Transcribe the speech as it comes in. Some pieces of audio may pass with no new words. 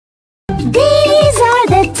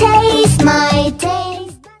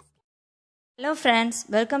Hello friends,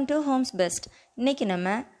 welcome to Home's Best. இன்னைக்கு நம்ம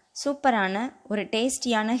சூப்பரான ஒரு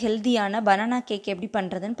டேஸ்டியான ஹெல்தியான பனானா கேக் எப்படி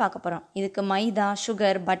பண்ணுறதுன்னு பார்க்க போகிறோம். இதுக்கு மைதா,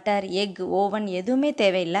 சுகர், பட்டர், எக், ஓவன் எதுவுமே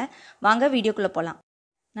தேவையில்லை. வாங்க வீடியோக்குள்ளே போகலாம்.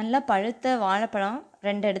 நல்லா பழுத்த வாழைப்பழம்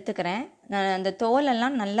 2 எடுத்துக்கிறேன். நான் அந்த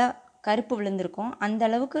தோலெல்லாம் நல்லா கருப்பு விழுந்திருக்கும். அந்த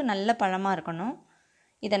அளவுக்கு நல்ல பழமாக இருக்கணும்.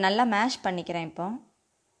 இதை நல்லா மேஷ் பண்ணிக்கிறேன். இப்போ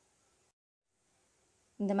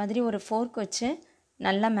இந்த மாதிரி ஒரு ஃபோர்க் வச்சு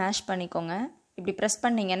நல்லா மேஷ் பண்ணிக்கோங்க. இப்படி ப்ரெஸ்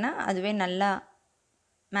பண்ணிங்கன்னா அதுவே நல்லா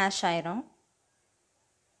மேஷ் ஆயிரும்.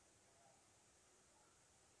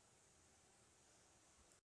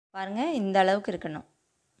 பாருங்கள், இந்த அளவுக்கு இருக்கணும்.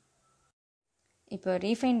 இப்போ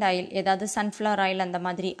ரீஃபைண்ட் ஆயில், ஏதாவது சன்ஃப்ளவர் ஆயில் அந்த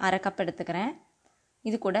மாதிரி 1/2 கப் எடுத்துக்கிறேன்.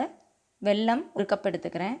 இது கூட வெல்லம் 1 கப்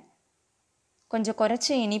எடுத்துக்கிறேன். கொஞ்சம்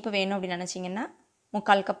குறைச்சி இனிப்பு வேணும் அப்படின்னு நினச்சிங்கன்னா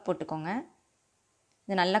 3/4 கப் போட்டுக்கோங்க.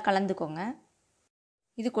 இது நல்லா கலந்துக்கோங்க.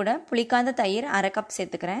 இது கூட புளிக்காத தயிர் 1/2 கப்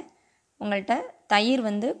சேர்த்துக்கிறேன். உங்கள்கிட்ட தயிர்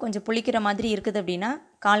கொஞ்சம் புளிக்கிற மாதிரி இருக்குது அப்படின்னா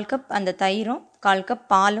 1/4 கப் அந்த தயிரும் 1/4 கப்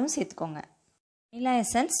பாலும் சேர்த்துக்கோங்க. Vanilla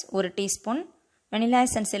essence 1 teaspoon. Vanilla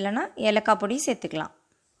essence இல்லைன்னா ஏலக்காய் பொடி சேர்த்துக்கலாம்.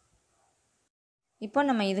 இப்போ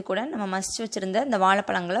நம்ம இது கூட நம்ம மசிச்சு வச்சுருந்த இந்த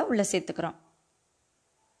வாழைப்பழங்களை உள்ளே சேர்த்துக்கிறோம்.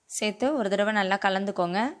 சேர்த்து ஒரு தடவை நல்லா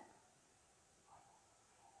கலந்துக்கோங்க.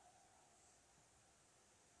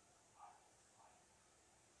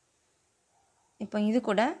 இப்போ இது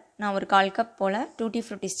கூட நான் ஒரு 1/4 கப் போல் டூட்டி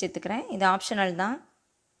ஃப்ரூட்டிஸ் சேர்த்துக்கிறேன். இது ஆப்ஷனல் தான்.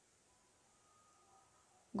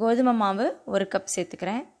 கோதுமை மாவு 1 கப்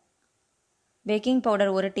சேர்த்துக்கிறேன். Baking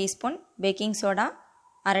powder 1 teaspoon. Baking soda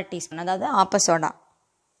 1/2 teaspoon, அதாவது ஆப்ப சோடா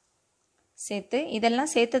சேர்த்து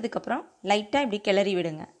இதெல்லாம் சேர்த்ததுக்கப்புறம் லைட்டாக இப்படி கிளறி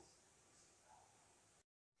விடுங்க.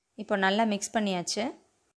 இப்போ நல்லா மிக்ஸ் பண்ணியாச்சு.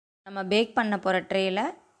 நம்ம பேக் பண்ண போகிற ட்ரேயில்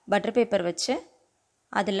பட்டர் பேப்பர் வச்சு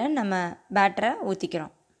அதில் நம்ம பேட்டரை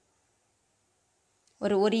ஊற்றிக்கிறோம்.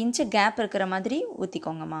 ஒரு 1 இன்ச்சு கேப் இருக்கிற மாதிரி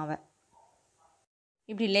ஊற்றிக்கோங்க மாவை.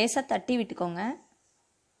 இப்படி லேசாக தட்டி விட்டுக்கோங்க.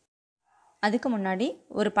 அதுக்கு முன்னாடி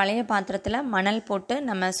ஒரு பழைய பாத்திரத்தில் மணல் போட்டு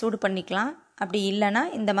நம்ம சூடு பண்ணிக்கலாம். அப்படி இல்லைன்னா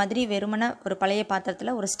இந்த மாதிரி வெறுமனை ஒரு பழைய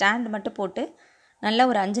பாத்திரத்தில் ஒரு ஸ்டாண்ட் மட்டும் போட்டு நல்லா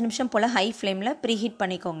ஒரு 5 நிமிஷம் போல் ஹை ஃப்ளேமில் ப்ரீஹீட்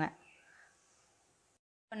பண்ணிக்கோங்க.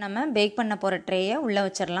 இப்போ நம்ம பேக் பண்ண போகிற ட்ரேயை உள்ளே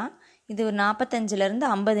வச்சிடலாம். இது ஒரு 45லேருந்து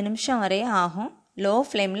 50 நிமிஷம் வரையே ஆகும். லோ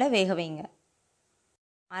ஃப்ளேமில் வேக வைங்க.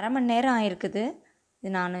 1/2 மணி நேரம் ஆயிருக்குது.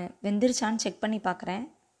 இது நான் வெந்துருச்சான்னு செக் பண்ணி பார்க்குறேன்.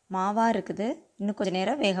 மாவாக இருக்குது. இன்னும் கொஞ்சம்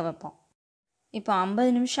நேரம் வேக வைப்போம். இப்போ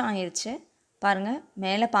 50 நிமிஷம் ஆயிடுச்சு. பாருங்கள்,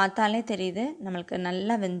 மேலே பார்த்தாலே தெரியுது நம்மளுக்கு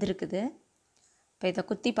நல்லா வெந்திருக்குது. இப்போ இதை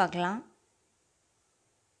குத்தி பார்க்கலாம்.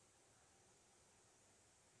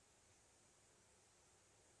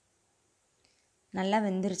 நல்லா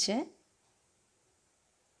வெந்துருச்சு.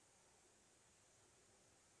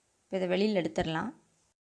 இப்போ இதை வெளியில் எடுத்துடலாம்.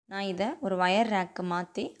 நான் இதை ஒரு வயர் ரேக்கு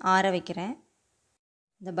மாற்றி ஆற வைக்கிறேன்.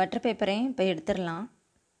 இந்த பட்டர் பேப்பரையும் இப்போ எடுத்துடலாம்.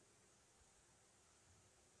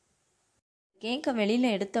 கேக்கை வெளியில்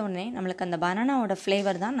எடுத்த உடனே நம்மளுக்கு அந்த பனானாவோட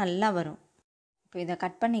ஃப்ளேவர் தான் நல்லா வரும். இப்போ இதை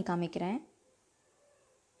கட் பண்ணி காமிக்கிறேன்.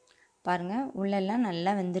 பாருங்கள், உள்ளெல்லாம்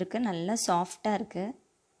நல்லா வெந்திருக்கு. நல்லா சாஃப்டாக இருக்குது.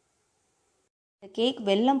 இந்த கேக்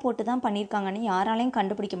வெல்லம் போட்டு தான் பண்ணியிருக்காங்கன்னு யாராலையும்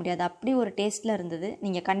கண்டுபிடிக்க முடியாது. அப்படி ஒரு டேஸ்ட்டில் இருந்தது.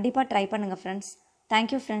 நீங்கள் கண்டிப்பாக ட்ரை பண்ணுங்கள் ஃப்ரெண்ட்ஸ்.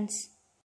 Thank you friends.